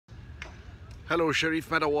Hello, Sharif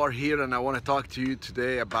Medawar here, and I want to talk to you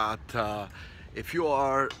today about if you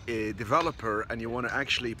are a developer and you want to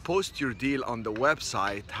actually post your deal on the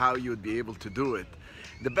website, how you would be able to do it.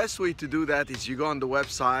 The best way to do that is you go on the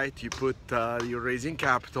website, you put you're raising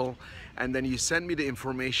capital, and then you send me the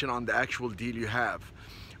information on the actual deal you have.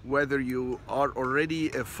 Whether you are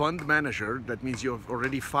already a fund manager, that means you've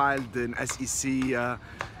already filed an SEC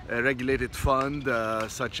regulated fund,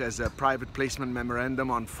 such as a private placement memorandum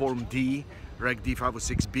on Form D, Reg D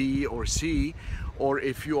 506B or C, or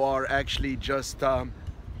if you are actually just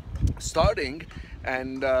starting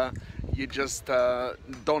and you just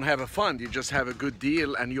don't have a fund, you just have a good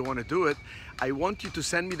deal and you want to do it, I want you to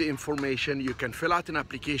send me the information. You can fill out an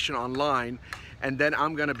application online, and then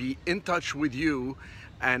I'm going to be in touch with you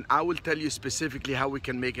and I will tell you specifically how we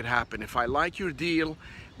can make it happen. If I like your deal,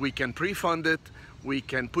 we can pre-fund it. We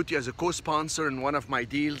can put you as a co-sponsor in one of my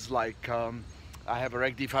deals, like I have a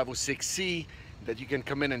Reg D 506C that you can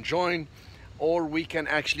come in and join, or we can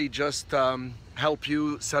actually just help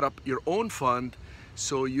you set up your own fund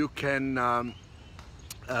so you can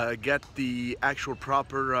get the actual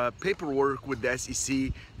proper paperwork with the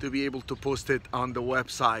SEC to be able to post it on the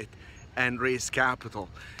website and raise capital.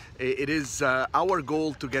 It is our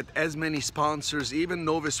goal to get as many sponsors, even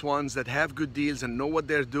novice ones that have good deals and know what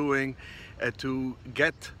they're doing, to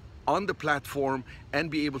get on the platform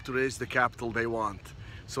and be able to raise the capital they want.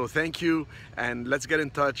 So thank you, and let's get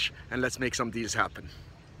in touch and let's make some deals happen.